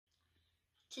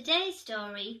Today's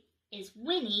story is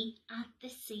Winnie at the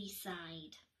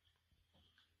Seaside.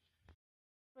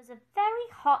 It was a very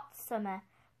hot summer.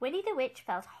 Winnie the Witch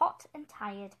felt hot and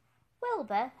tired.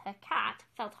 Wilbur, her cat,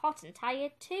 felt hot and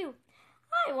tired too.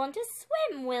 "I want to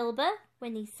swim, Wilbur,"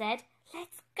 Winnie said.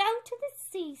 "Let's go to the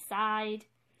seaside."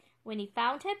 Winnie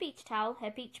found her beach towel,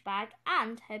 her beach bag,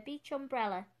 and her beach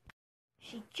umbrella.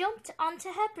 She jumped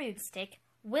onto her broomstick.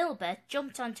 Wilbur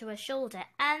jumped onto her shoulder,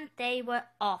 and they were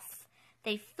off.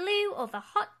 They flew over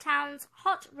hot towns,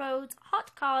 hot roads,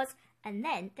 hot cars, and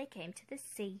then they came to the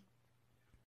sea.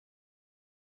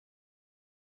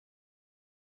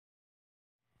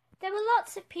 There were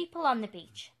lots of people on the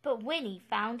beach, but Winnie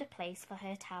found a place for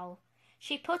her towel.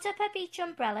 She put up her beach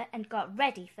umbrella and got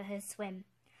ready for her swim.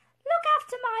 "Look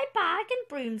after my bag and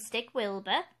broomstick,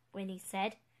 Wilbur," Winnie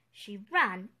said. She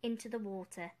ran into the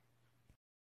water.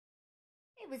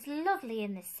 It was lovely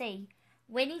in the sea.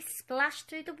 Winnie splashed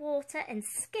through the water and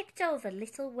skipped over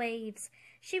little waves.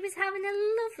 She was having a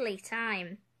lovely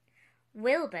time.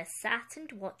 Wilbur sat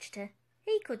and watched her.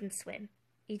 He couldn't swim.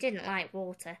 He didn't like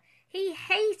water. He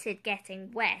hated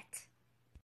getting wet.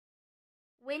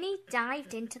 Winnie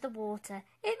dived into the water.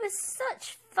 It was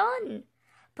such fun.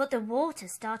 But the water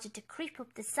started to creep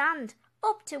up the sand,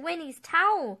 up to Winnie's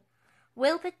towel.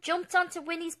 Wilbur jumped onto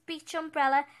Winnie's beach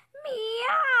umbrella.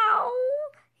 "Meow!"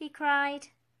 he cried.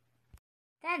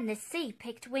 Then the sea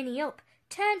picked Winnie up,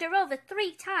 turned her over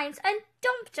 3 times and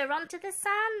dumped her onto the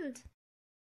sand.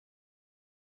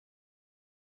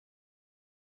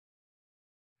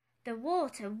 The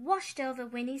water washed over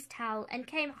Winnie's towel and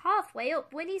came halfway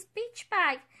up Winnie's beach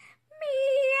bag.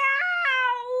 "Meow!"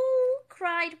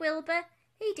 cried Wilbur.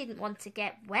 He didn't want to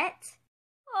get wet.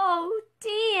 "Oh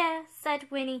dear," said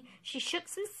Winnie. She shook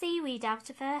some seaweed out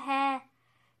of her hair.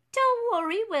 "Don't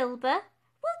worry, Wilbur.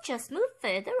 We'll just move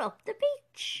further up the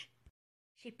beach."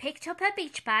 She picked up her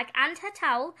beach bag and her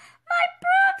towel. "My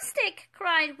broomstick!"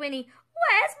 cried Winnie.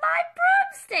 "Where's my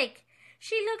broomstick?"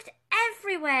 She looked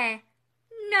everywhere.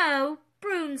 No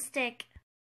broomstick.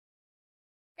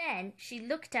 Then she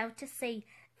looked out to sea.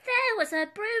 There was her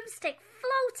broomstick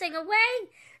floating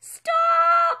away.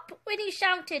 "Stop!" Winnie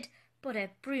shouted, but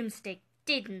her broomstick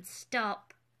didn't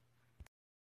stop.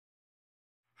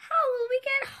 "How will we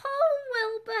get home,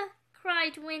 Wilbur?"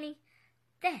 cried Winnie.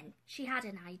 Then she had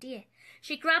an idea.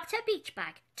 She grabbed her beach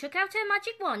bag, took out her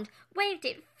magic wand, waved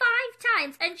it 5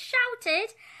 times and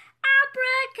shouted,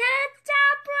 "Abracadabra!"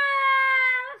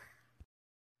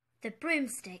 The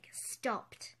broomstick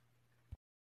stopped.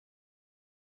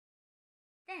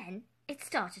 Then it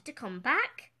started to come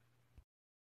back.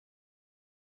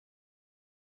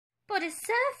 But a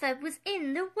surfer was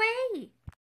in the way.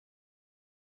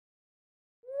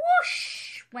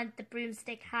 Whoosh went the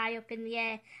broomstick high up in the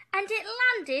air, and it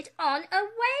landed on a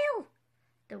whale.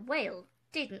 The whale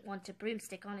didn't want a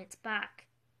broomstick on its back.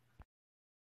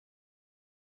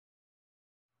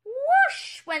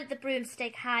 Whoosh went the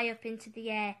broomstick high up into the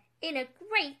air in a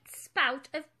great spout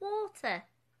of water.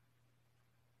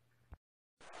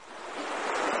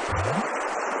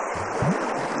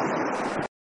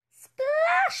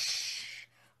 Splash!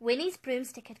 Winnie's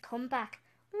broomstick had come back.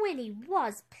 Winnie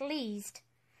was pleased.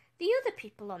 The other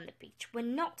people on the beach were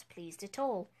not pleased at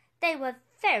all. They were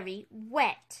very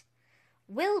wet.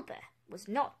 Wilbur was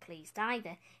not pleased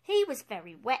either. He was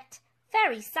very wet,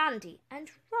 very sandy,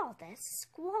 and rather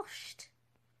squashed.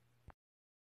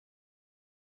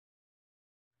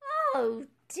 "Oh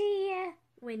dear,"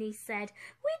 Winnie said.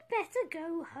 "We'd better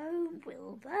go home,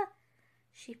 Wilbur."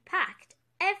 She packed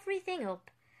everything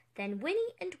up. Then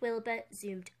Winnie and Wilbur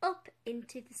zoomed up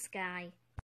into the sky.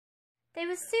 They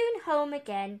were soon home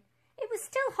again. It was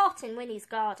still hot in Winnie's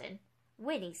garden.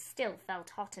 Winnie still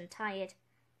felt hot and tired.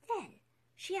 Then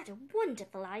she had a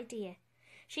wonderful idea.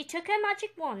 She took her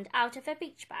magic wand out of her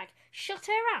beach bag, shut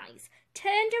her eyes,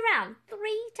 turned around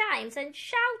 3 times and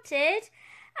shouted,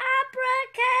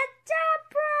 "Abracadabra!"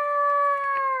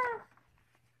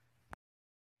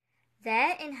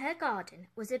 There in her garden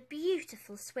was a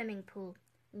beautiful swimming pool.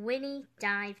 Winnie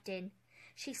dived in.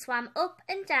 She swam up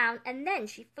and down and then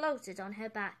she floated on her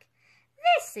back.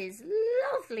 "This is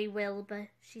lovely,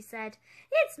 Wilbur," she said.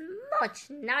 "It's much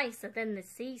nicer than the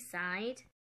seaside."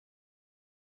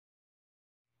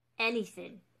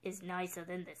 "Anything is nicer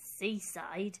than the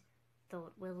seaside,"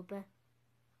 thought Wilbur.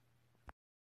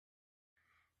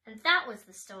 And that was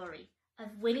the story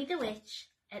of Winnie the Witch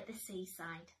at the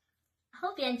Seaside. I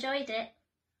hope you enjoyed it.